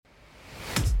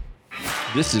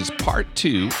This is part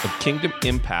 2 of Kingdom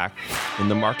Impact in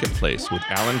the Marketplace with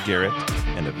Alan Garrett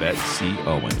and Yvette C.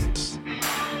 Owens.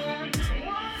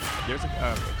 There's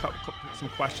some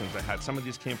questions I had. Some of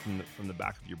these came from the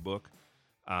back of your book.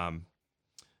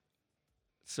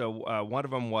 So one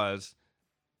of them was,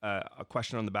 a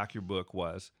question on the back of your book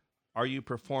was, are you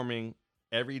performing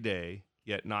every day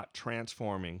yet not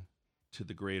transforming to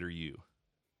the greater you?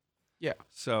 Yeah.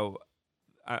 So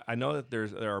I know that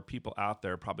there are people out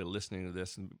there probably listening to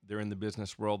this, and they're in the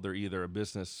business world. They're either a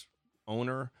business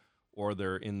owner or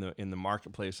they're in the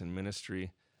marketplace and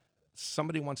ministry.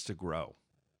 Somebody wants to grow.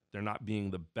 They're not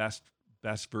being the best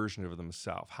version of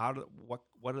themselves. What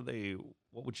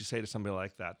would you say to somebody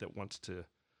like that wants to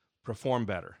perform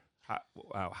better?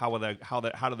 How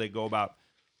do they go about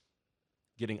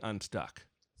getting unstuck?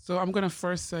 So I'm going to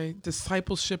first say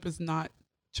discipleship is not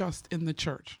just in the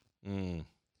church.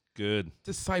 Good.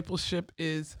 Discipleship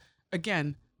is,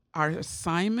 again, our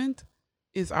assignment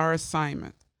is our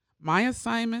assignment. My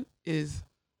assignment is,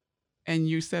 and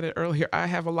you said it earlier, I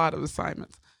have a lot of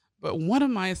assignments, but one of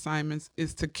my assignments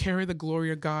is to carry the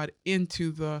glory of God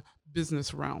into the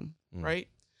business realm, right?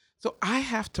 So I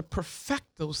have to perfect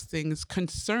those things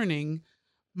concerning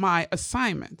my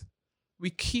assignment.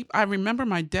 I remember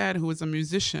my dad, who was a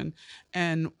musician,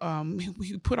 and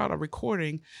he put out a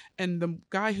recording, and the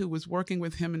guy who was working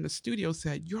with him in the studio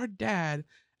said, "Your dad,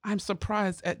 I'm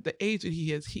surprised at the age that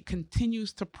he is. He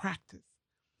continues to practice.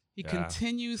 He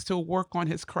continues to work on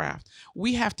his craft."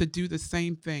 We have to do the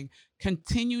same thing.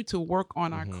 Continue to work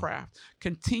on our craft.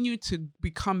 Continue to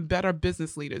become better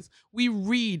business leaders. We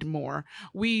read more.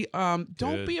 We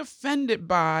don't be offended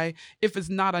by if it's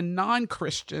not a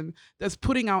non-Christian that's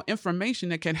putting out information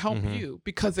that can help you.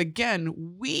 Because again,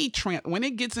 when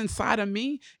it gets inside of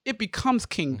me, it becomes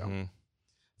kingdom.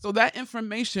 So that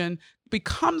information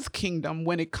becomes kingdom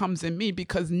when it comes in me,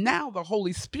 because now the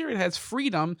Holy Spirit has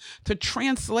freedom to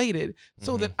translate it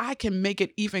so that I can make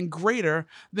it even greater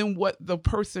than what the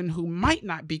person who might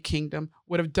not be kingdom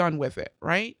would have done with it,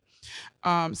 right?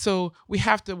 So we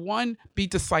have to, one, be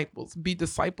disciples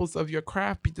of your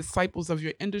craft, be disciples of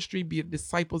your industry, be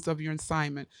disciples of your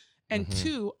assignment, and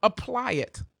two, apply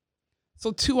it.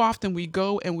 So too often we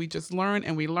go and we just learn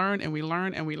and we learn and we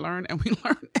learn and we learn and we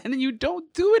learn, and then you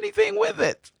don't do anything with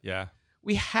it. Yeah.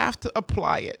 We have to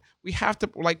apply it. We have to,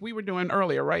 like we were doing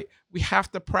earlier, right? We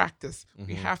have to practice.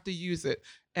 We have to use it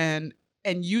and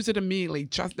use it immediately.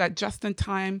 Just in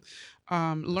time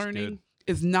learning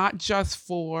is not just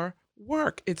for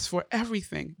work. It's for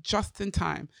everything. Just in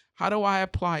time. How do I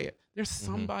apply it? There's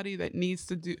somebody that needs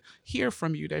to hear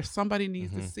from you. There's somebody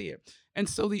needs to see it. And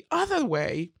so the other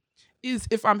way is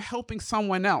if I'm helping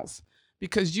someone else,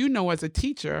 because as a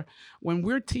teacher, when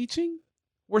we're teaching,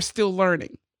 we're still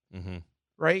learning,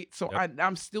 right? So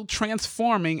I'm still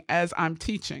transforming as I'm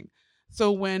teaching.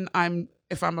 So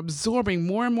if I'm absorbing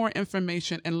more and more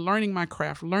information and learning my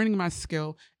craft, learning my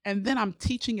skill, and then I'm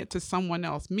teaching it to someone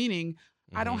else, meaning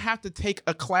I don't have to take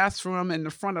a classroom in the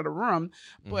front of the room,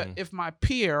 but if my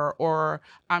peer or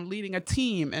I'm leading a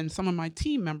team and some of my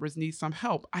team members need some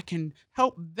help, I can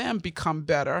help them become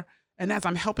better. And as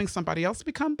I'm helping somebody else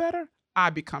become better,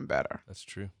 I become better. That's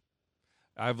true.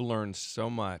 I've learned so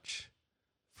much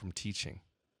from teaching.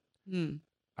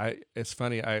 It's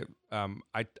funny.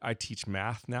 I teach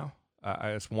math now.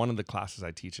 It's one of the classes I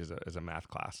teach is a math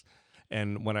class.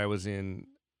 And when I was in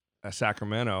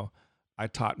Sacramento, I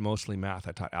taught mostly math.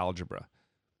 I taught algebra.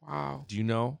 Wow. Do you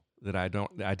know that I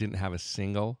didn't have a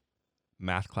single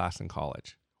math class in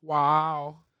college?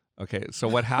 Wow. Okay, so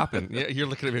what happened? You're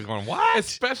looking at me going, "What?"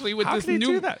 Especially with this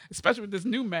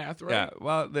new math, right? Yeah,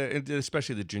 well,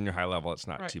 especially the junior high level, it's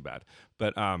not too bad.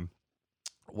 But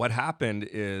what happened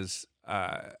is,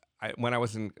 when I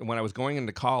was going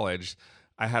into college,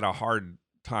 I had a hard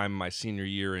time my senior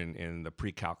year in the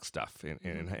pre-calc stuff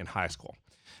in high school,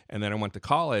 and then I went to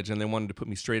college, and they wanted to put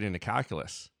me straight into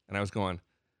calculus, and I was going,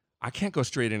 I can't go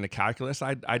straight into calculus.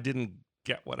 I didn't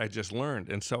get what I just learned,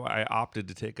 and so I opted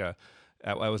to take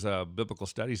I was a biblical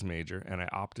studies major, and I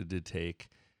opted to take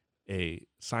a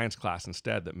science class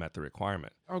instead that met the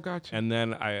requirement. Oh, gotcha. And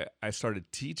then I started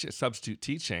substitute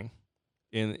teaching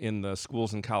in the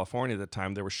schools in California at the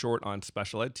time. They were short on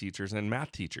special ed teachers and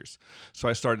math teachers. So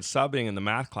I started subbing in the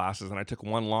math classes, and I took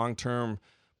one long-term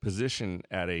position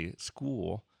at a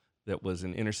school that was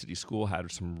an inner city school, had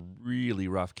some really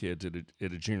rough kids at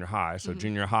a junior high. So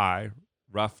junior high,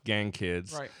 rough gang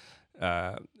kids. Right.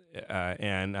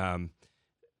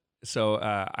 So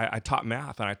I taught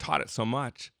math, and I taught it so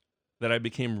much that I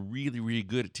became really, really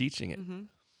good at teaching it.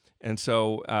 And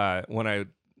so when I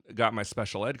got my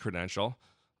special ed credential,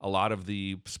 a lot of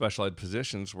the special ed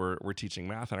positions were teaching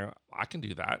math, and I can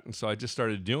do that. And so I just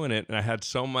started doing it, and I had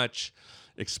so much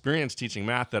experience teaching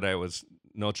math that I was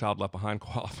No Child Left Behind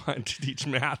qualified to teach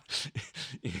math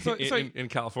in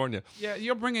California. Yeah,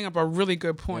 you're bringing up a really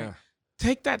good point. Yeah.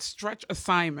 Take that stretch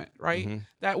assignment, right? Mm-hmm.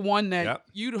 That one that Yep.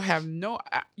 you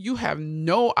have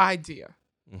no idea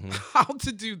Mm-hmm. how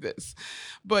to do this,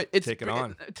 but it's Take it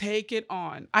on. Take it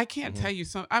on. I can't Mhm. tell you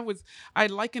some. I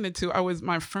likened it to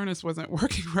my furnace wasn't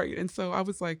working right, and so I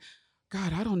was like,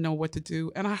 God, I don't know what to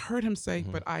do, and I heard him say,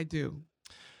 Mhm. but I do.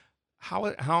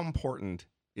 How important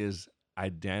is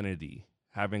identity,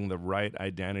 having the right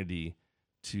identity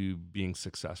to being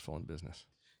successful in business?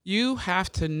 You have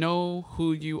to know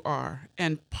who you are,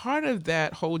 and part of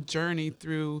that whole journey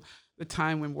through the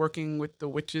time when working with the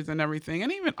witches and everything,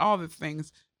 and even all the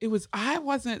things, I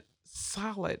wasn't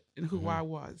solid in who Mhm. I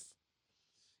was.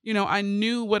 I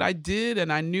knew what I did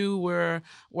and I knew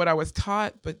what I was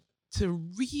taught, but to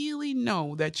really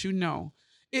know that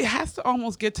it has to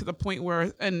almost get to the point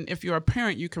where, and if you're a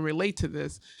parent, you can relate to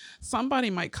this. Somebody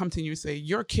might come to you and say,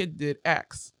 your kid did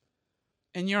X.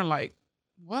 And you're like,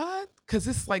 what? Because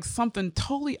it's like something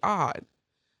totally odd.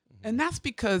 And that's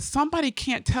because somebody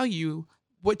can't tell you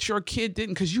what your kid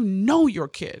didn't, because you know your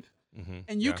kid. Mm-hmm.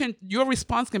 And your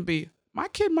response can be, my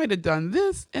kid might have done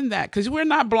this and that, because we're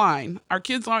not blind. Our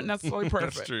kids aren't necessarily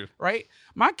perfect. That's true. Right?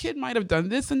 My kid might have done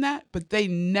this and that, but they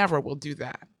never will do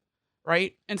that.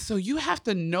 Right? And so you have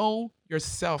to know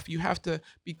yourself. You have to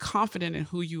be confident in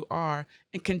who you are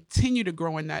and continue to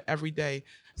grow in that every day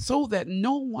so that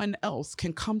no one else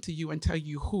can come to you and tell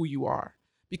you who you are.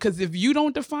 Because if you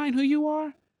don't define who you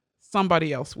are,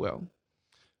 somebody else will.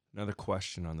 Another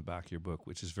question on the back of your book,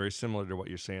 which is very similar to what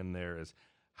you're saying there, is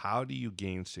how do you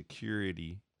gain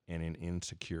security in an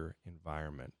insecure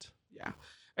environment? Yeah.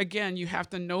 Again, you have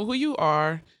to know who you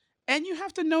are and you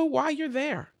have to know why you're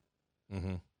there.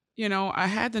 Mm-hmm. I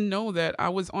had to know that I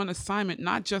was on assignment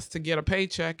not just to get a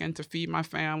paycheck and to feed my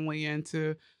family and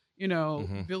to,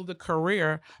 Mhm. build a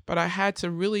career, but I had to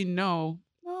really know,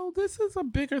 no, this is a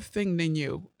bigger thing than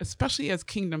you, especially as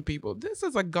kingdom people. This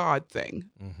is a God thing.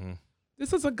 Mm-hmm.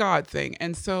 This is a God thing.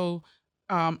 And so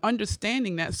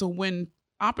understanding that, so when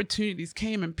opportunities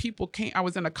came and people came, I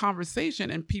was in a conversation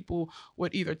and people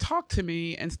would either talk to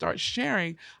me and start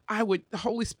sharing, the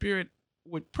Holy Spirit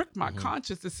would prick my Mhm.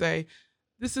 conscience to say,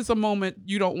 this is a moment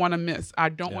you don't want to miss. I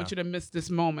don't Yeah. want you to miss this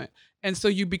moment. And so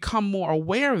you become more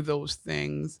aware of those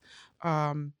things.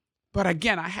 But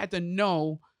again, I had to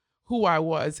know who I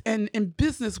was. And in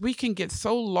business, we can get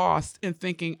so lost in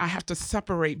thinking I have to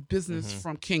separate business Mhm.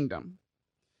 from kingdom.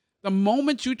 The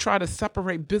moment you try to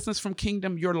separate business from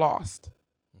kingdom, you're lost.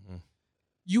 Mhm.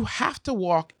 You have to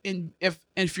walk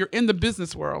if you're in the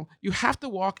business world, you have to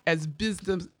walk as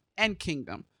business and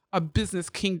kingdom. A business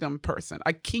kingdom person,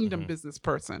 a kingdom Mhm. business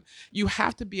person. You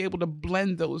have to be able to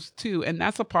blend those two. And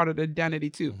that's a part of the identity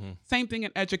too. Mhm. Same thing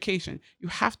in education. You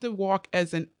have to walk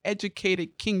as an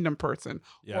educated kingdom person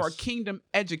or a Yes. kingdom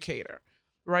educator,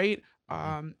 right?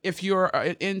 If you're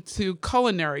into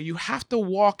culinary, you have to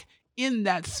walk in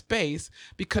that space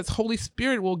because Holy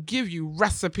Spirit will give you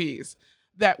recipes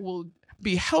that will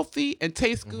be healthy and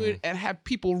taste good and have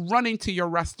people running to your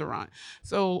restaurant.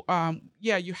 So,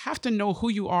 you have to know who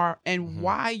you are and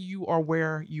why you are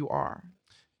where you are.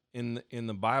 In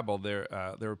the Bible, there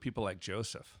were people like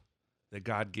Joseph that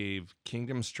God gave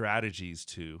kingdom strategies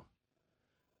to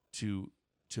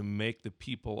make the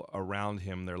people around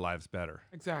him their lives better.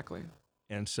 Exactly.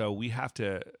 And so we have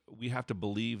to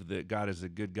believe that God is a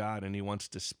good God and he wants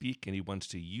to speak and he wants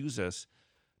to use us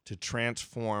to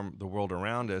transform the world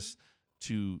around us,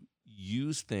 to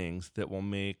use things that will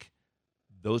make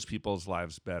those people's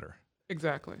lives better.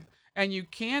 Exactly. And you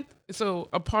can't, so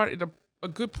a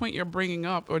good point you're bringing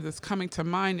up or that's coming to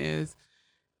mind is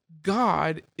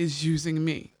God is using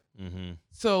me. Mm-hmm.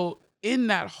 So in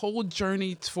that whole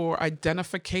journey for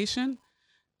identification,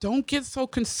 don't get so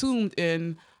consumed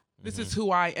in this is who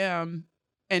I am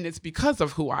and it's because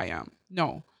of who I am.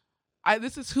 No,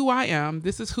 this is who I am.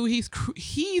 This is who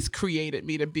he's created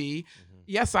me to be.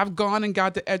 Yes, I've gone and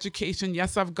got the education.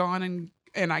 Yes, I've gone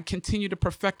and I continue to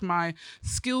perfect my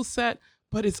skill set,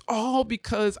 but it's all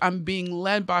because I'm being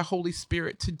led by Holy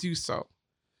Spirit to do so.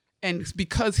 And it's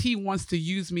because he wants to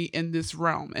use me in this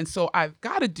realm. And so I've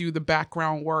got to do the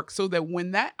background work so that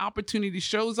when that opportunity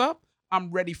shows up, I'm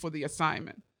ready for the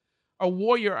assignment. A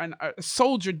warrior and a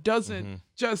soldier doesn't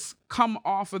just come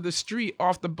off of the street,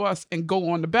 off the bus, and go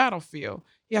on the battlefield.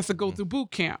 He has to go through boot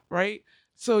camp, right?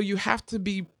 So you have to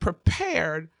be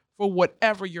prepared for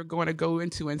whatever you're going to go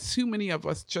into. And too many of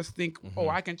us just think, oh,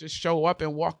 I can just show up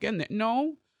and walk in there.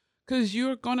 No, because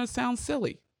you're going to sound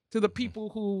silly. to the people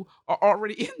who are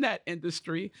already in that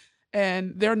industry,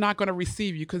 and they're not going to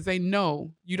receive you because they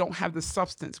know you don't have the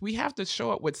substance. We have to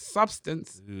show up with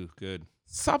substance, Ooh, good.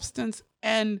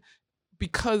 and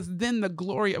because then the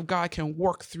glory of God can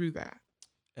work through that.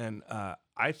 And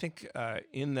I think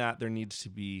in that there needs to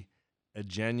be a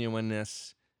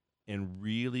genuineness and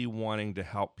really wanting to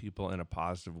help people in a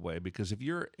positive way. Because if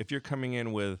you're coming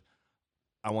in with,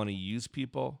 I want to use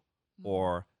people,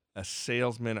 or a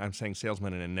salesman, I'm saying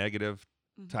salesman in a negative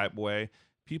type way,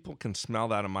 people can smell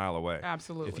that a mile away.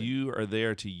 Absolutely. If you are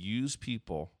there to use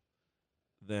people,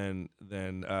 then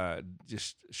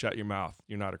just shut your mouth.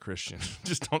 You're not a Christian.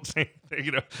 Just don't say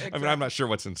anything. Exactly. I mean, I'm not sure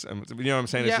what's in. You know what I'm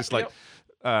saying? It's just like,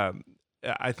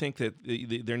 I think that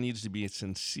there needs to be a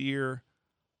sincere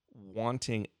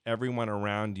wanting everyone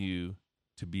around you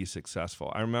to be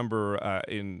successful. I remember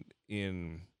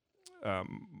in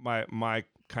my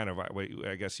kind of,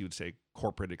 I guess you would say,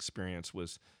 corporate experience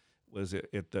was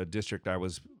at the district I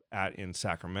was at in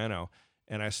Sacramento.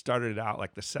 And I started out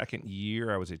like the second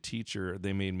year I was a teacher,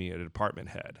 they made me a department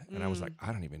head. And I was like,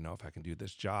 I don't even know if I can do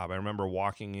this job. I remember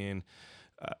walking in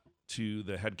to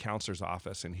the head counselor's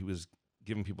office, and he was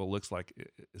giving people looks like,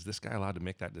 is this guy allowed to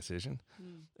make that decision?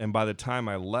 And by the time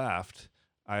I left,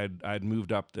 I'd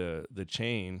moved up the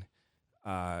chain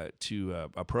to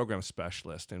a program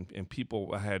specialist, and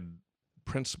people had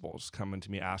principals coming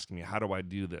to me asking me, how do I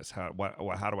do this? How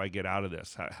do I get out of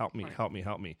this? Help me, help me,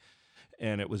 help me.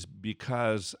 And it was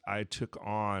because I took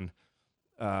on,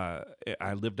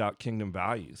 I lived out kingdom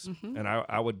values. And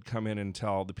I would come in and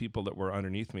tell the people that were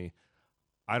underneath me,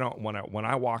 when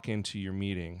I walk into your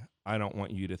meeting, I don't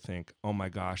want you to think, oh my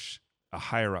gosh, a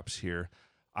higher up's here.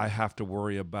 I have to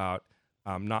worry about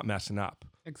not messing up.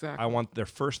 Exactly. I want their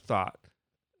first thought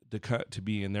to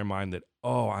be in their mind that,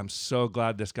 oh, I'm so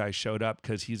glad this guy showed up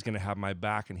because he's going to have my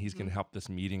back and he's going to help this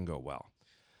meeting go well.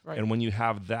 Right. And when you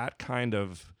have that kind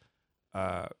of,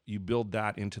 you build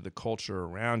that into the culture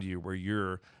around you, where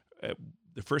you're,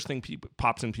 the first thing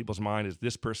pops in people's mind is,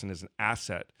 this person is an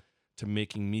asset to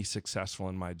making me successful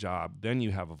in my job. Then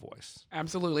you have a voice.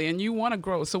 Absolutely. And you want to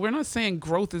grow. So we're not saying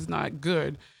growth is not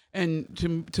good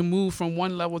and to move from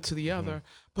one level to the other.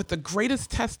 But the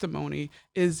greatest testimony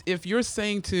is if you're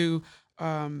saying to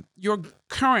your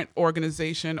current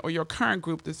organization or your current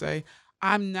group to say,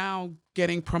 I'm now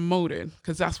getting promoted,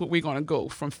 because that's what we're going to go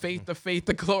from faith to faith,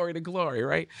 to glory,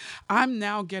 right? I'm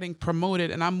now getting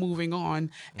promoted and I'm moving on.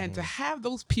 And to have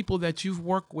those people that you've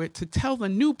worked with to tell the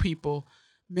new people,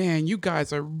 man, you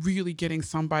guys are really getting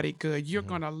somebody good. You're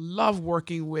going to love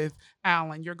working with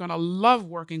Alan. You're going to love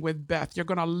working with Beth. You're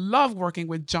going to love working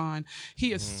with John.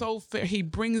 He is so fair.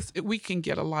 We can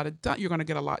get a lot of done. You're going to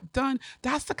get a lot done.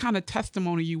 That's the kind of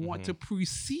testimony you want to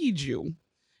precede you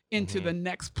into the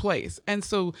next place. And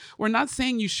so we're not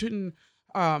saying you shouldn't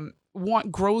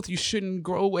want growth. You shouldn't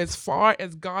grow as far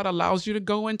as God allows you to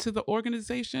go into the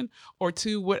organization or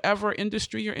to whatever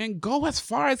industry you're in. Go as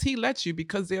far as he lets you,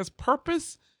 because there's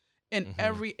purpose in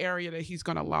every area that he's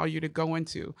going to allow you to go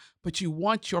into. But you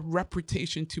want your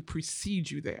reputation to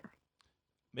precede you there.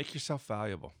 Make yourself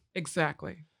valuable.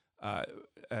 Exactly. There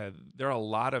are a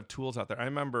lot of tools out there. I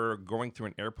remember going through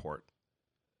an airport,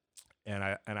 and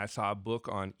I saw a book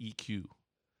on EQ.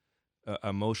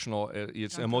 Emotional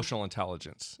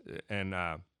intelligence, and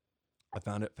I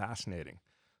found it fascinating.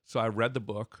 So I read the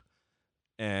book,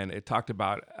 and it talked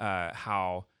about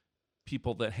how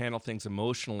people that handle things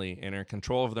emotionally and are in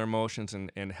control of their emotions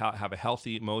and have a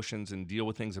healthy emotions and deal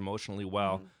with things emotionally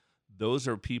well, those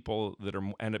are people that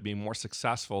end up being more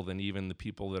successful than even the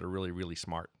people that are really, really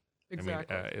smart.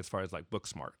 Exactly. I mean, as far as like book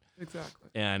smart.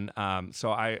 Exactly. And so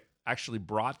I actually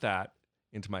brought that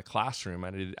into my classroom.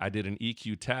 I did an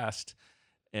EQ test,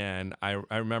 and I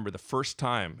remember the first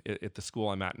time at the school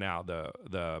I'm at now,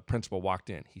 the principal walked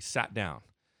in. He sat down,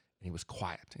 and he was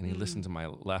quiet, and he listened to my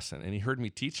lesson, and he heard me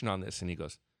teaching on this, and he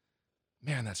goes,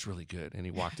 man, that's really good. And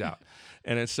he walked out.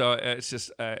 And it's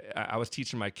just, I was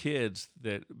teaching my kids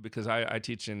that, because I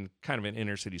teach in kind of an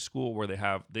inner city school where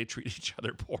they treat each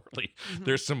other poorly.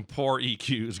 There's some poor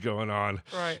EQs going on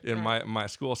in my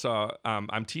school. So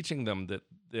I'm teaching them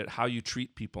that how you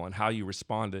treat people and how you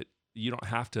respond, that you don't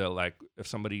have to, like, if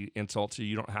somebody insults you,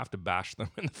 you don't have to bash them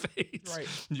in the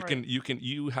face.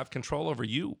 You have control over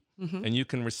you, and you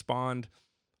can respond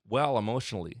well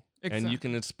emotionally. Exactly. And you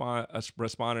can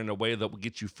respond in a way that will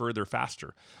get you further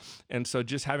faster. And so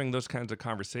just having those kinds of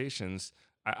conversations,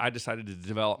 I decided to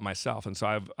develop myself. And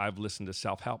so I've listened to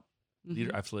self-help.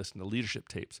 I've listened to leadership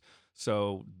tapes.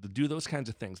 So to do those kinds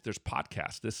of things, there's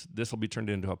podcasts. This will be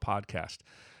turned into a podcast.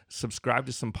 Subscribe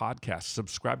to some podcasts.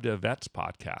 Subscribe to Yvette's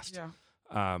podcast.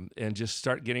 And just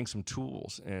start getting some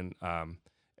tools. And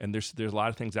and there's a lot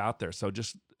of things out there. So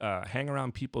just hang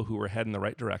around people who are heading the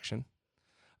right direction.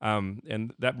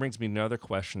 And that brings me to another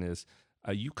question: is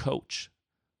you coach?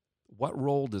 What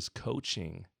role does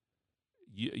coaching?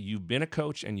 You've been a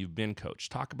coach and you've been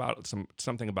coached. Talk about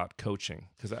something about coaching,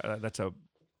 because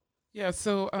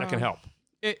So that can help.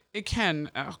 It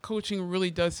can. Coaching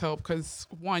really does help because,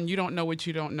 one, you don't know what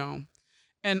you don't know.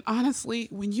 And honestly,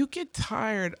 when you get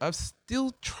tired of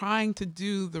still trying to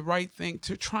do the right thing,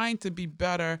 to trying to be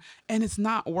better, and it's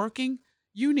not working,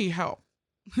 you need help.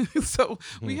 So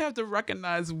we have to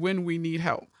recognize when we need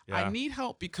help. Yeah. I need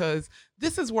help because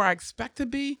this is where I expect to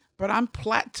be, but I'm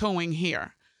plateauing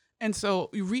here. And so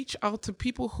you reach out to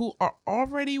people who are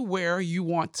already where you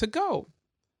want to go.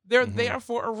 They're there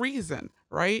for a reason,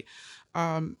 right?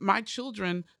 My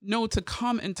children know to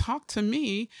come and talk to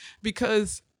me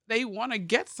because they want to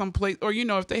get someplace, or,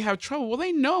 if they have trouble, well,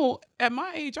 they know at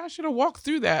my age, I should have walked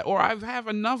through that, or I have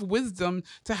enough wisdom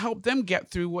to help them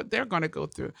get through what they're going to go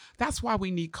through. That's why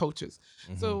we need coaches.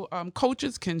 So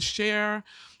coaches can share.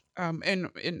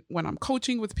 And when I'm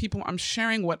coaching with people, I'm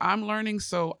sharing what I'm learning.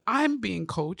 So I'm being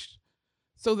coached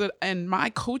so that, and my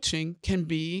coaching can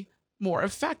be more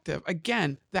effective.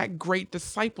 Again, that great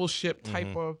discipleship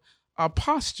type of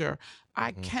posture.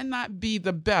 I cannot be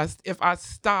the best if I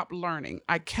stop learning.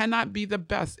 I cannot be the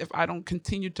best if I don't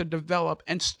continue to develop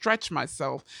and stretch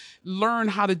myself, learn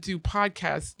how to do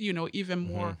podcasts,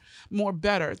 even more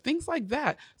better, things like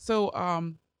that.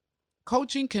 So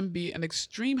coaching can be an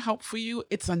extreme help for you.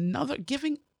 It's another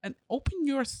giving and open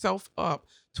yourself up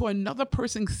to another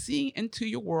person seeing into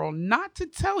your world, not to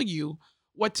tell you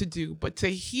what to do, but to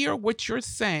hear what you're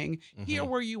saying, hear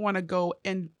where you want to go,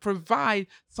 and provide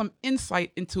some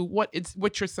insight into what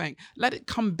you're saying. Let it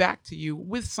come back to you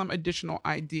with some additional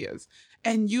ideas,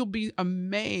 and you'll be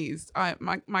amazed.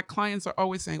 My clients are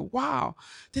always saying, "Wow,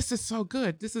 this is so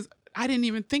good. I didn't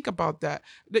even think about that."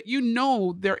 That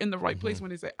they're in the right place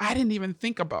when they say, "I didn't even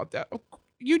think about that." Oh,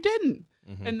 you didn't.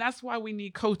 And that's why we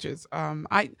need coaches.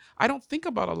 I don't think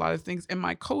about a lot of things, and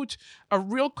my coach, a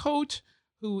real coach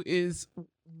who is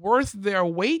worth their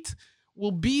weight,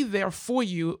 will be there for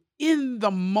you in the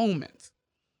moment.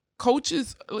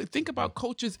 Coaches, think about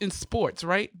coaches in sports,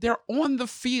 right? They're on the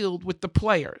field with the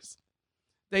players.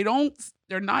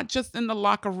 They're not just in the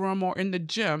locker room or in the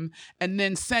gym and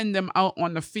then send them out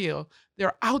on the field.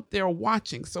 They're out there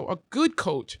watching. So a good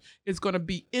coach is going to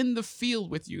be in the field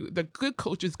with you. The good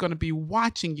coach is going to be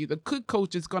watching you. The good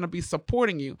coach is going to be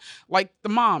supporting you. Like the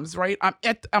moms, right?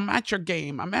 I'm at your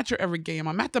game. I'm at your every game.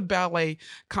 I'm at the ballet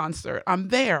concert. I'm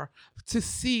there to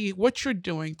see what you're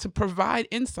doing, to provide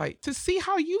insight, to see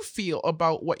how you feel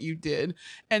about what you did,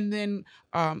 and then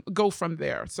go from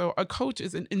there. So a coach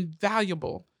is an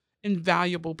invaluable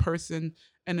person,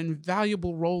 an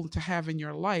invaluable role to have in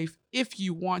your life if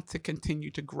you want to continue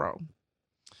to grow.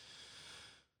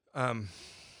 I'm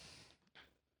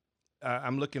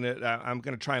looking at. I'm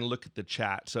going to try and look at the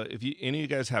chat. So if any of you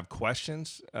guys have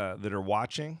questions that are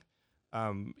watching,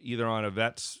 either on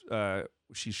Yvette's,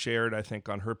 she shared, I think,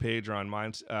 on her page or on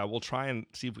mine, we'll try and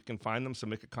see if we can find them. So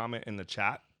make a comment in the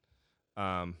chat.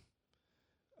 I'm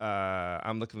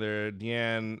looking there.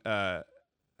 Deanne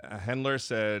Hendler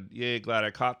said, "Yay, glad I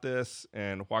caught this."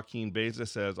 And Joaquin Beza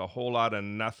says, "A whole lot of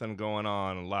nothing going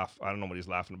on." And laugh. I don't know what he's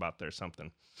laughing about there.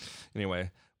 Something.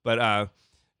 Anyway, but I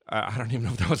don't even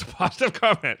know if that was a positive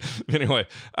comment. Anyway,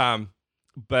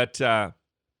 but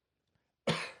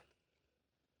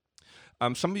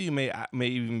some of you may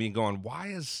even be going, why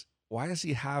is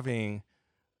he having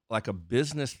like a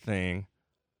business thing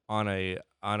on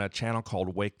a channel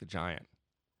called Wake the Giant?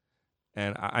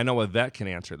 And I know Yvette can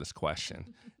answer this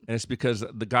question. And it's because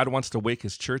the God wants to wake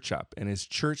his church up, and his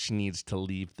church needs to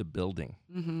leave the building.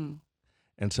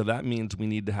 And so that means we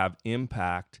need to have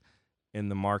impact in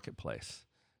the marketplace,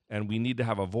 and we need to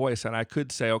have a voice. And I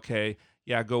could say, okay,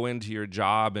 yeah, go into your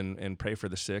job and pray for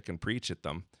the sick and preach at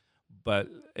them, but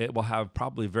it will have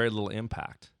probably very little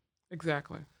impact.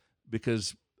 Exactly.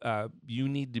 Because you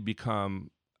need to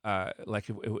become,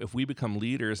 if we become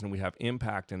leaders and we have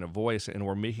impact and a voice, and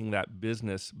we're making that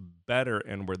business better,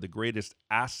 and we're the greatest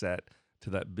asset to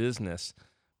that business,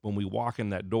 when we walk in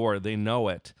that door, they know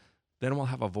it, then we'll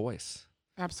have a voice.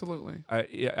 Absolutely.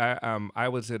 I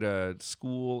was at a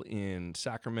school in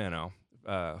Sacramento,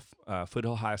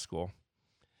 Foothill High School,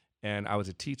 and I was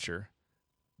a teacher.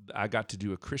 I got to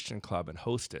do a Christian club and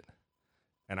host it,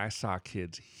 and I saw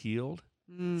kids healed,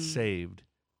 saved,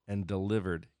 and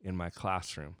delivered in my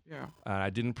classroom. Yeah.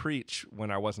 I didn't preach when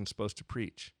I wasn't supposed to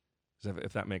preach,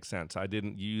 if that makes sense. I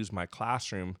didn't use my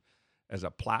classroom as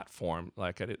a platform,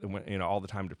 like all the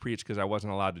time to preach, because I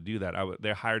wasn't allowed to do that.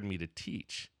 They hired me to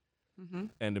teach.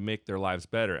 and to make their lives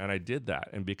better. And I did that.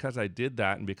 And because I did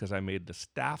that, and because I made the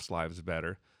staff's lives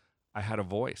better, I had a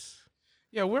voice.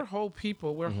 Yeah, we're whole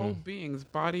people. We're whole beings,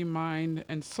 body, mind,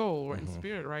 and soul, and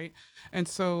spirit, right? And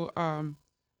so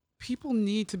people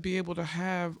need to be able to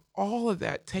have all of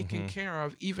that taken care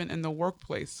of, even in the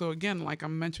workplace. So again, like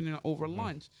I'm mentioning over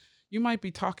lunch, you might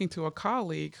be talking to a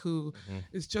colleague who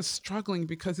is just struggling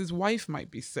because his wife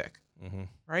might be sick,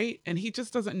 right? And he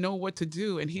just doesn't know what to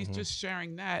do, and he's just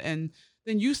sharing that. And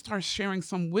then you start sharing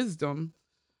some wisdom.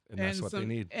 And that's what they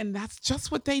need. And that's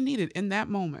just what they needed in that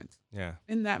moment. Yeah.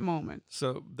 In that moment.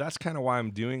 So that's kind of why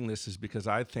I'm doing this, is because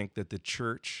I think that the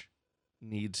church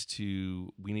we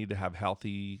need to have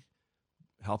healthy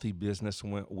business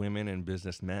women and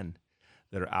businessmen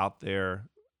that are out there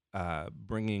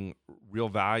bringing real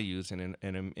values and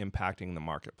impacting the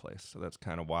marketplace. So that's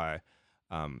kind of why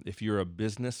if you're a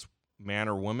businessman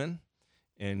or woman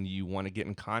and you want to get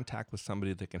in contact with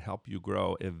somebody that can help you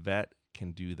grow, Yvette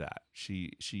can do that.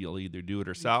 She'll either do it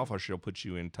herself or she'll put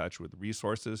you in touch with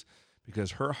resources,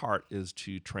 because her heart is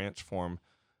to transform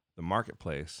the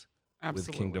marketplace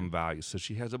with kingdom values. So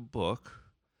she has a book,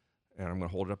 and I'm going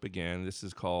to hold it up again. This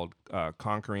is called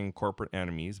Conquering Corporate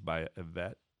Enemies by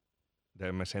Yvette.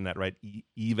 Am I saying that right?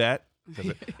 Yvette?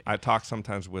 Because I talk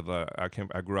sometimes with, I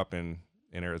grew up in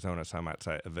Arizona, so I might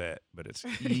say Yvette, but it's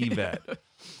Yvette.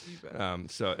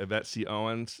 So Yvette C.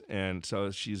 Owens, and so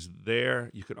she's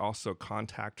there. You could also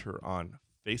contact her on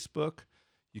Facebook.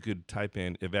 You could type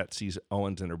in Yvette C.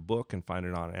 Owens in her book and find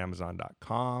it on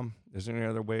Amazon.com. Is there any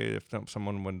other way if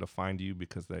someone wanted to find you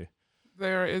because they...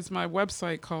 There is my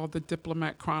website called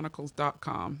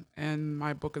thediplomatchronicles.com, and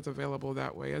my book is available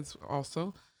that way as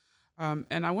also.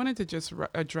 And I wanted to just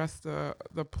address the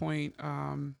point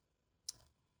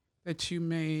that you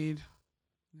made.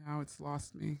 Now it's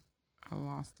lost me. I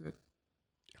lost it.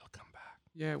 It'll come back.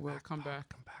 Yeah, it will come back.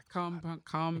 Come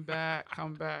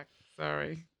back.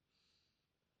 Sorry.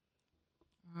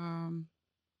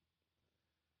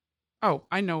 Oh,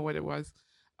 I know what it was.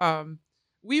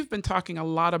 We've been talking a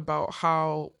lot about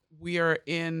how we are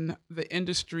in the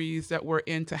industries that we're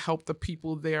in to help the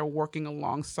people there working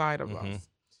alongside of us.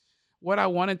 What I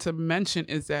wanted to mention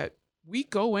is that we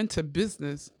go into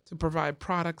business to provide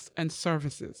products and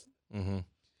services.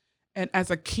 And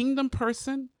as a kingdom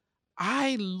person,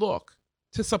 I look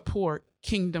to support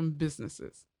kingdom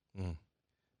businesses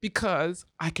because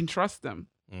I can trust them.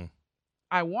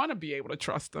 I want to be able to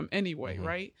trust them anyway,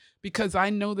 right? Because I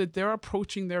know that they're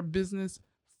approaching their business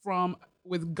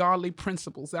with godly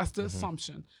principles. That's the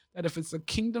assumption, that if it's a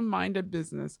kingdom-minded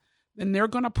business, then they're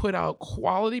going to put out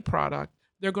quality product.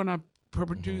 They're going to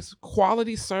produce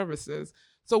quality services.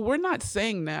 So we're not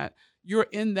saying that you're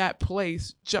in that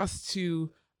place just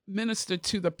to minister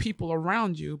to the people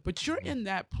around you, but you're in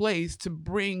that place to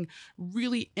bring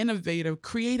really innovative,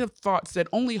 creative thoughts that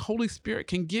only Holy Spirit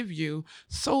can give you,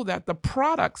 so that the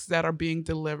products that are being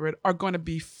delivered are going to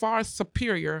be far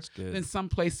superior than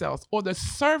someplace else, or the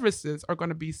services are going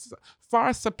to be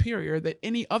far superior than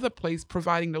any other place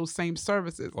providing those same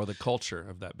services. Or the culture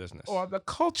of that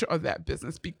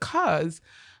business. Because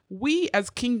we as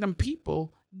kingdom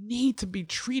people need to be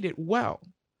treated well.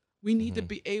 We need to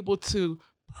be able to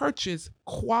purchase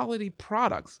quality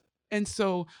products. And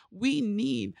so we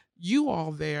need you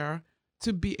all there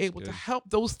to be able to help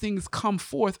those things come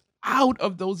forth out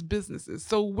of those businesses.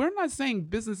 So we're not saying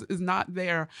business is not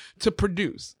there to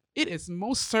produce. It is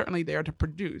most certainly there to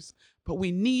produce, but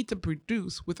we need to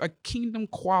produce with a kingdom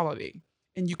quality.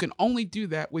 And you can only do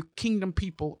that with kingdom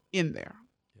people in there.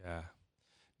 Yeah.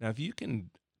 Now, if you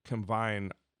can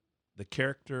combine the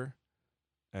character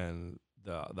and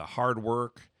the hard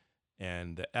work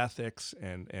and the ethics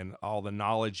and all the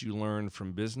knowledge you learn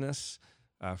from business,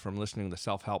 from listening to the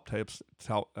self-help tapes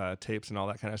and all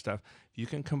that kind of stuff, if you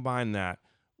can combine that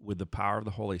with the power of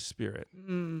the Holy Spirit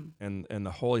and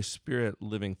the Holy Spirit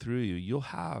living through you, you'll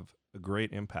have a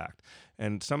great impact.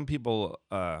 And some people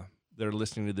that are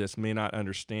listening to this may not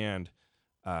understand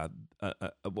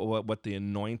what the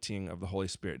anointing of the Holy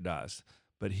Spirit does.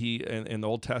 But in the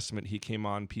Old Testament, he came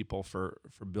on people for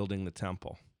building the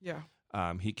temple. Yeah.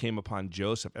 He came upon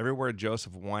Joseph. Everywhere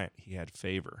Joseph went, he had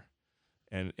favor,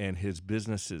 and his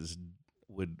businesses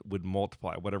would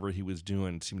multiply. Whatever he was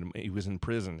doing he was in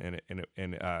prison,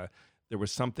 and there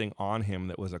was something on him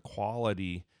that was a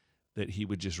quality that he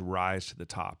would just rise to the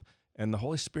top. And the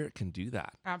Holy Spirit can do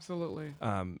that. Absolutely.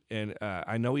 And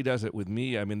I know he does it with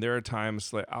me. I mean, there are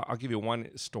times, like, I'll give you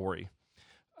one story.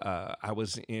 I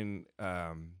was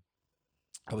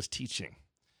teaching,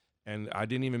 And I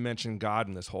didn't even mention God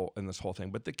in this whole thing,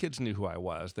 but the kids knew who I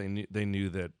was. They knew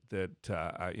that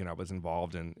I was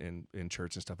involved in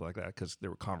church and stuff like that, because there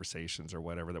were conversations or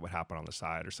whatever that would happen on the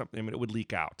side or something. I mean, it would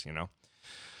leak out,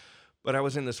 But I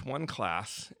was in this one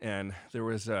class, and there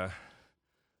was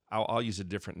I'll use a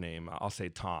different name. I'll say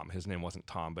Tom. His name wasn't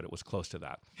Tom, but it was close to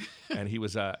that. And he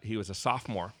was a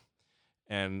sophomore.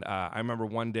 And I remember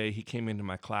one day he came into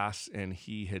my class and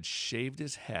he had shaved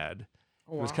his head.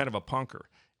 Oh, he was kind of a punker.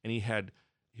 And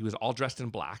he was all dressed in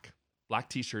black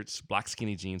t-shirts, black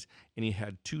skinny jeans, and he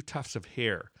had 2 tufts of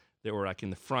hair that were like in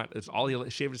the front. It's all he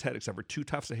shaved his head except for 2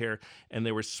 tufts of hair, and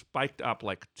they were spiked up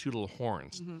like 2 little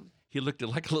horns. Mm-hmm. He looked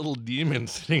like a little demon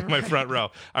sitting in my front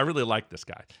row. I really liked this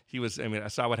guy.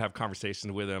 I would have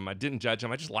conversations with him. I didn't judge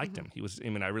him. I just liked him.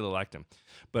 I really liked him.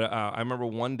 But I remember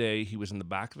one day he was in the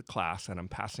back of the class, and I'm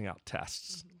passing out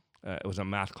tests. Mm-hmm. It was a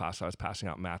math class, so I was passing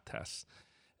out math tests.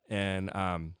 And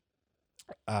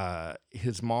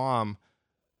his mom,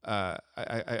 I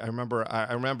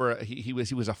remember he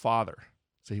was a father.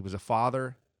 So he was a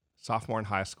father, sophomore in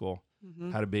high school,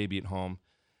 mm-hmm. had a baby at home,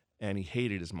 and he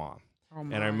hated his mom. Oh,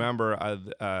 and I remember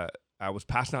I was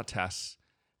passing out tests,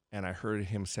 and I heard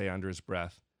him say under his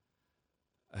breath,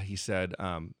 he said,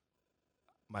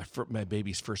 my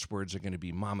baby's first words are going to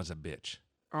be, "Mama's a bitch."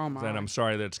 Oh my! And I'm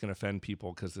sorry that it's going to offend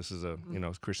people, because this is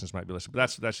Christians might be listening,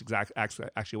 but that's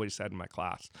actually what he said in my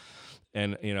class.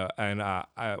 And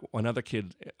another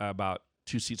kid about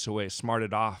 2 seats away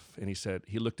smarted off, and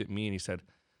he looked at me and he said,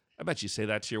 "I bet you say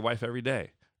that to your wife every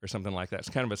day," or something like that. It's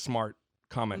kind of a smart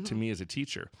comment mm-hmm. to me as a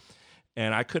teacher.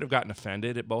 And I could have gotten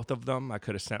offended at both of them. I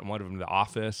could have sent one of them to the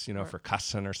office, right. for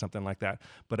cussing or something like that,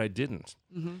 but I didn't.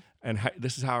 Mm-hmm. And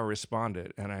this is how I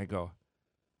responded. And I go,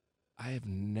 I have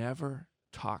never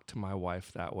talked to my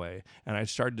wife that way. And I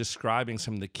started describing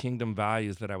some of the kingdom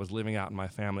values that I was living out in my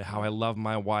family, how I love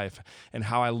my wife and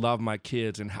how I love my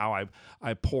kids and how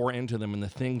I pour into them and the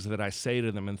things that I say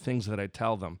to them and things that I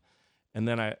tell them. And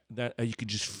then you could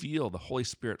just feel the Holy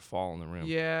Spirit fall in the room.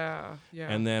 Yeah.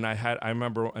 And then I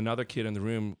remember another kid in the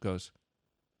room goes,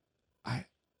 I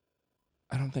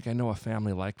don't think I know a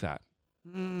family like that.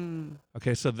 Mm.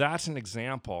 Okay, so that's an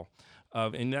example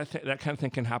of, and that kind of thing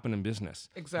can happen in business.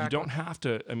 Exactly. You don't have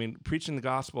to. Preaching the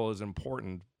gospel is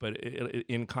important, but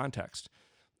in context,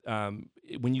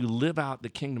 when you live out the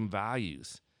kingdom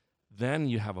values, then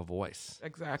you have a voice.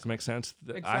 Exactly. Does that make sense?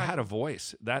 Exactly. I had a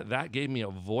voice. That gave me a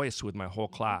voice with my whole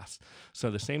class.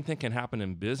 So the same thing can happen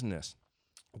in business,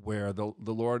 where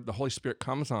the Holy Spirit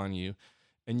comes on you,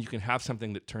 and you can have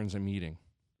something that turns a meeting.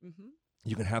 Mm-hmm.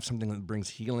 You can have something that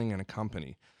brings healing in a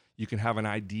company. You can have an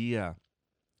idea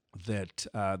that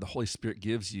the Holy Spirit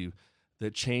gives you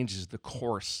that changes the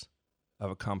course of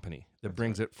a company, that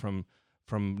brings it from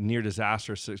near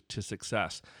disaster to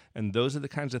success. And those are the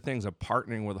kinds of things of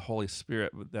partnering with the Holy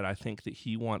Spirit that I think that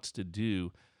he wants to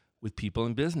do with people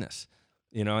in business.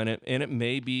 And it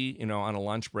may be, on a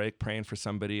lunch break praying for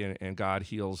somebody and God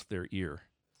heals their ear,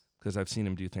 because I've seen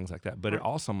him do things like that. But It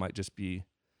also might just be,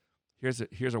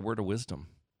 here's a word of wisdom.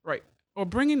 Right. Or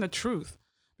bringing the truth.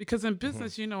 Because in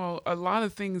business, mm-hmm. A lot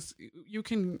of things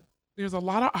there's a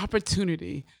lot of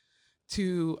opportunity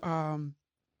to,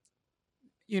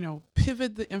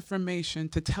 pivot the information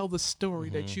to tell the story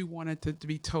mm-hmm. that you wanted to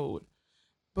be told.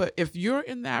 But if you're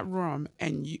in that room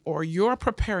or you're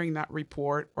preparing that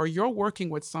report, or you're working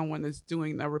with someone that's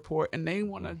doing that report, and they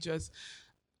want to just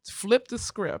flip the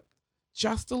script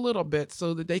just a little bit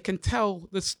so that they can tell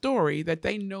the story that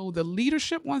they know the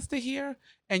leadership wants to hear,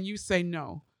 and you say,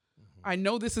 no, I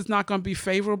know this is not going to be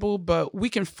favorable, but we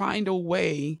can find a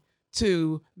way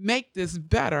to make this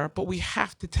better, but we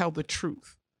have to tell the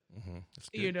truth.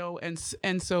 Mm-hmm.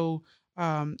 And so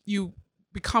you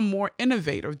become more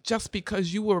innovative just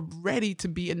because you were ready to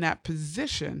be in that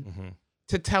position mm-hmm.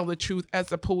 to tell the truth,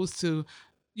 as opposed to,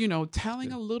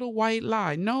 telling a little white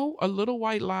lie. No, a little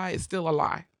white lie is still a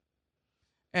lie.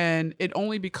 And it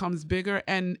only becomes bigger,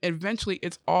 and eventually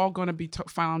it's all going to be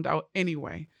found out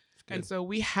anyway. And so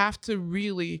we have to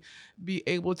really be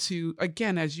able to,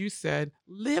 again, as you said,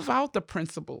 live out the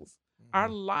principles. Our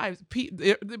lives, be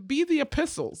the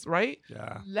epistles, right?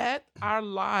 Yeah. Let our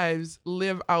lives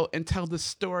live out and tell the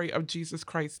story of Jesus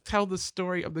Christ. Tell the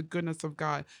story of the goodness of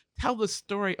God. Tell the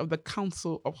story of the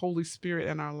counsel of Holy Spirit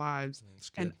in our lives.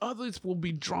 And others will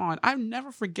be drawn. I'll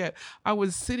never forget, I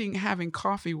was sitting having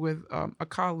coffee with a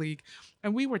colleague,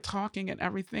 and we were talking and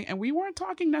everything. And we weren't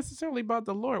talking necessarily about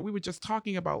the Lord. We were just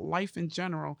talking about life in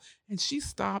general. And she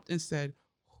stopped and said,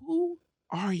 "Who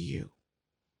are you?"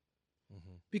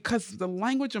 because the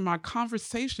language of my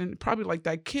conversation, probably like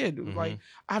that kid, who was like,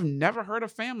 I've never heard a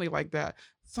family like that.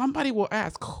 Somebody will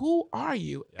ask, who are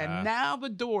you? Yeah. And now the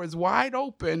door is wide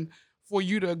open for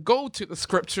you to go to the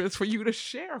scriptures, for you to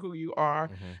share who you are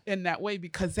in that way,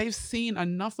 because they've seen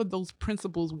enough of those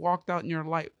principles walked out in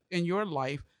your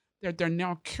life that they're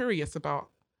now curious about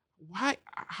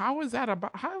how is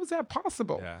that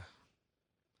possible? Yeah.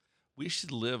 We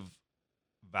should live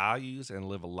values and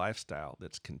live a lifestyle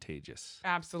that's contagious.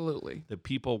 Absolutely. The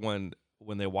people,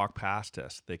 when they walk past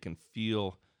us, they can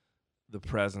feel the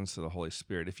presence of the Holy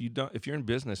Spirit. If you're in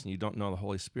business and you don't know the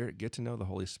Holy Spirit, get to know the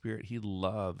Holy Spirit. He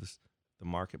loves the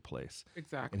marketplace.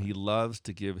 Exactly. And he loves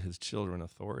to give his children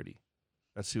authority.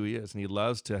 That's who he is. And he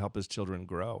loves to help his children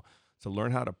grow. So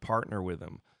learn how to partner with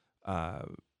him.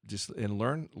 Learn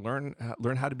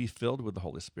how to be filled with the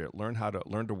Holy Spirit. Learn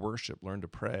to worship, learn to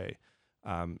pray.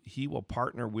 He will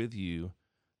partner with you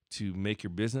to make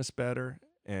your business better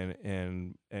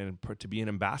and to be an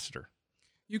ambassador.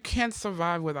 You can't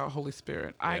survive without Holy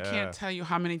Spirit. Yeah. I can't tell you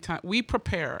how many times we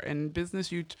prepare in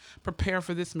business. You prepare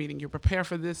for this meeting, you prepare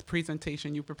for this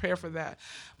presentation, you prepare for that.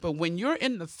 But when you're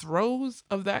in the throes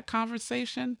of that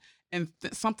conversation and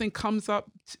something comes up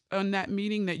in that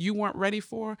meeting that you weren't ready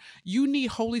for, you need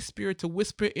Holy Spirit to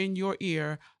whisper in your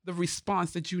ear the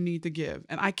response that you need to give.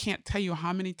 And I can't tell you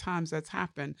how many times that's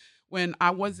happened when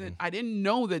I didn't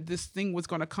know that this thing was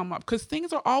going to come up, because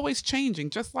things are always changing,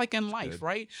 just like in life, Good.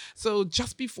 right? So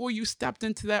just before you stepped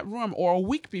into that room, or a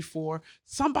week before,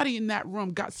 somebody in that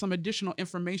room got some additional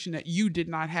information that you did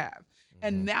not have.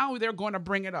 And now they're going to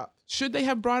bring it up. Should they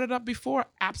have brought it up before?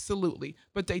 Absolutely.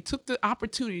 But they took the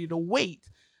opportunity to wait,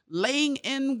 laying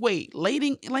in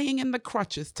the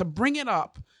crutches to bring it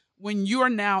up when you're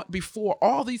now before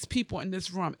all these people in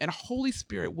this room. And Holy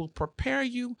Spirit will prepare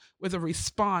you with a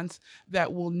response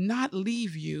that will not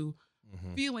leave you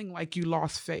feeling like you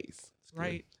lost faith,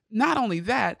 right? Not only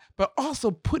that, but also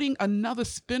putting another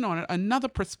spin on it, another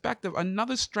perspective,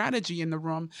 another strategy in the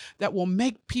room that will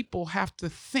make people have to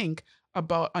think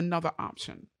about another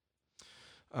option.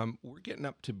 We're getting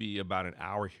up to be about an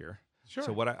hour here. Sure.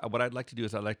 So what I'd like to do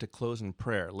is I'd like to close in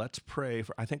prayer. Let's pray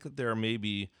for. I think that there are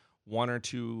maybe 1 or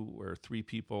 2 or 3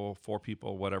 people, 4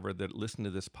 people, whatever, that listen to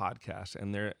this podcast,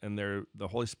 and the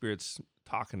Holy Spirit's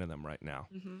talking to them right now,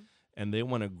 and they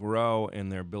want to grow in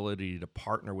their ability to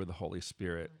partner with the Holy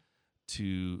Spirit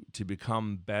to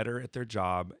become better at their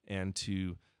job and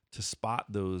to spot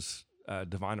those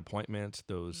divine appointments,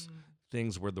 those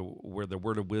things where the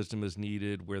word of wisdom is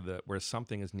needed, where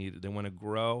something is needed. They want to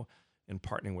grow in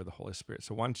partnering with the Holy Spirit.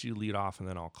 So why don't you lead off, and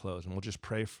then I'll close, and we'll just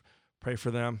pray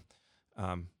for them,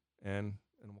 and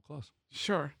we'll close.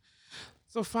 Sure.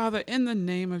 So, Father, in the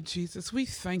name of Jesus, we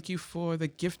thank you for the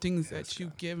giftings that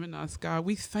you've given us, God.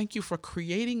 We thank you for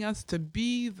creating us to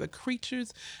be the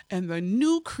creatures and the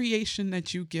new creation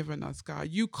that you've given us, God.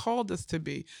 You called us to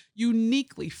be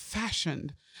uniquely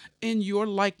fashioned in your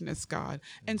likeness, God.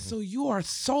 And so you are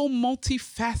so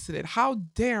multifaceted. How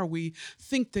dare we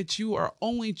think that you are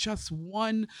only just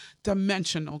one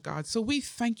dimensional, God? So we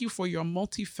thank you for your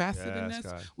multifacetedness.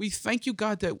 Yes, we thank you,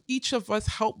 God, that each of us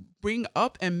help bring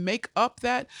up and make up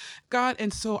that, God.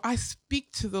 And so I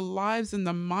speak to the lives and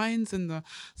the minds and the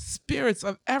spirits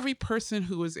of every person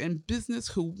who is in business,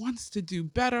 who wants to do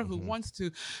better, who wants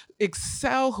to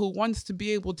excel, who wants to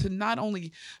be able to not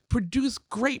only produce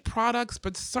great products,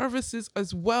 but services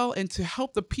as well, and to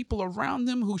help the people around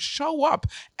them who show up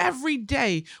every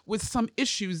day with some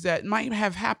issues that might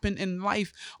have happened in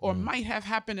life or might have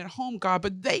happened at home, God,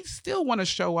 but they still want to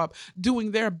show up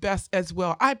doing their best as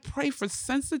well. I pray for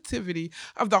sensitivity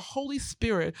of the Holy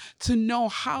Spirit to know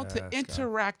how to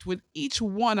interact with each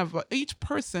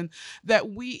person that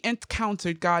we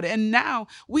encountered, God. And now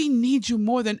we need you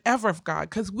more than ever, God,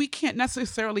 because we can't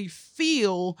necessarily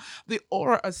feel the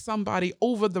aura of somebody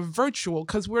over the virtual,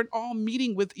 because we're all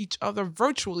meeting with each other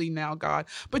virtually now, God.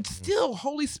 But still,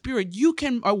 Holy Spirit, you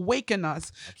can awaken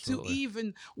us to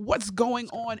even what's going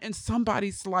on in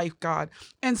somebody's life, God.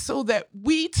 And so that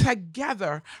we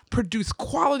together produce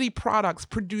quality products,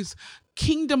 produce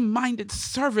kingdom-minded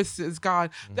services,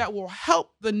 God, that will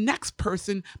help the next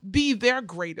person be their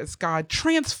greatest, God,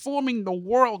 transforming the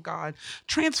world, God,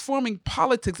 transforming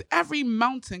politics, every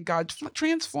mountain, God,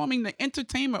 transforming the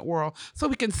entertainment world so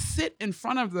we can sit in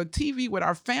front of the TV with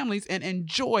our families and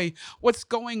enjoy what's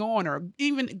going on, or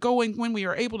even going when we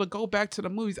are able to go back to the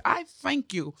movies. I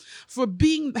thank you for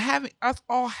having us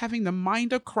all having the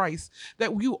mind of Christ,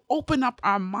 that you open up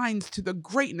our minds to the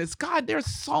greatness. God, there's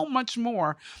so much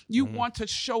more you want want to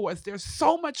show us. There's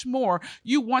so much more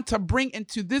you want to bring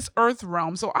into this earth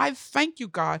realm. So I thank you,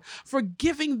 God, for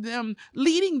giving them,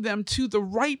 leading them to the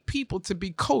right people to be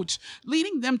coached,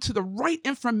 leading them to the right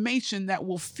information that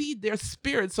will feed their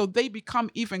spirit so they become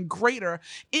even greater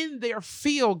in their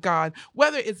field, God,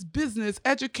 whether it's business,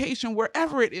 education,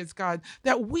 wherever it is, God,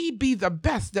 that we be the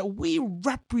best, that we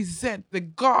represent the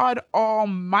God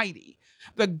Almighty,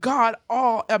 the God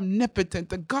all omnipotent,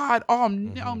 the God all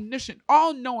omniscient,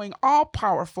 all knowing, all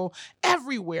powerful,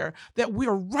 everywhere, that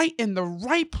we're right in the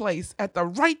right place at the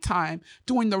right time,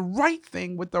 doing the right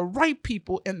thing with the right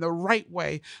people in the right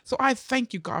way. So I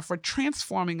thank you, God, for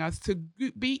transforming us to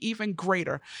be even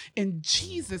greater. In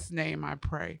Jesus' name I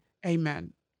pray.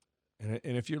 Amen. And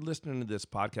if you're listening to this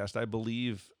podcast, I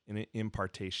believe in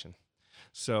impartation.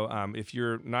 So if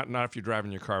you're not if you're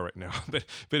driving your car right now, but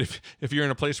if you're in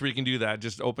a place where you can do that,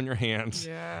 just open your hands,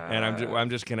 and I'm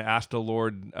just going to ask the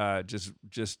Lord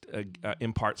just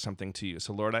impart something to you.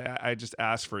 So Lord, I just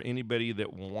ask for anybody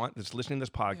that's listening to this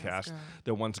podcast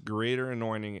that wants greater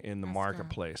anointing in the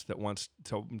marketplace, that wants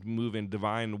to move in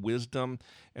divine wisdom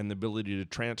and the ability to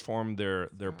transform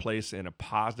their place in a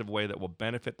positive way that will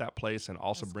benefit that place and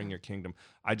also bring your kingdom.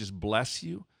 I just bless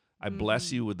you. I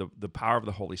bless you with the power of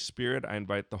the Holy Spirit. I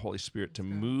invite the Holy Spirit to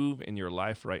move in your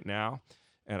life right now.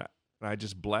 And I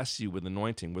just bless you with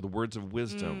anointing, with words of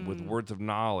wisdom, with words of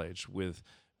knowledge, with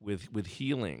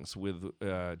healings, with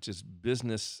just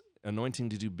business, anointing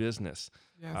to do business,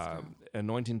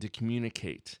 anointing to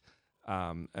communicate,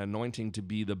 anointing to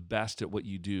be the best at what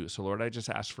you do. So, Lord, I just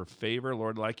ask for favor.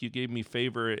 Lord, like you gave me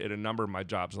favor at a number of my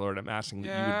jobs, Lord, I'm asking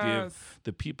that you would give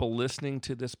the people listening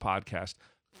to this podcast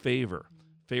favor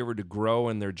to grow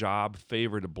in their job,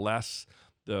 favor to bless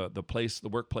the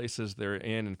workplaces they're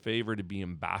in, and favor to be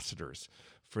ambassadors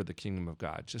for the kingdom of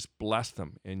God. Just bless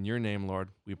them. In your name, Lord,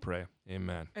 we pray.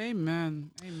 Amen.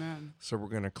 Amen. Amen. So we're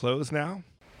going to close now.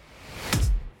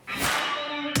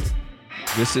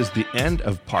 This is the end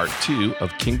of part 2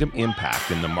 of Kingdom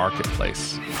Impact in the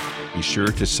Marketplace. Be sure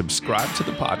to subscribe to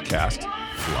the podcast,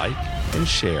 like, and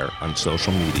share on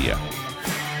social media.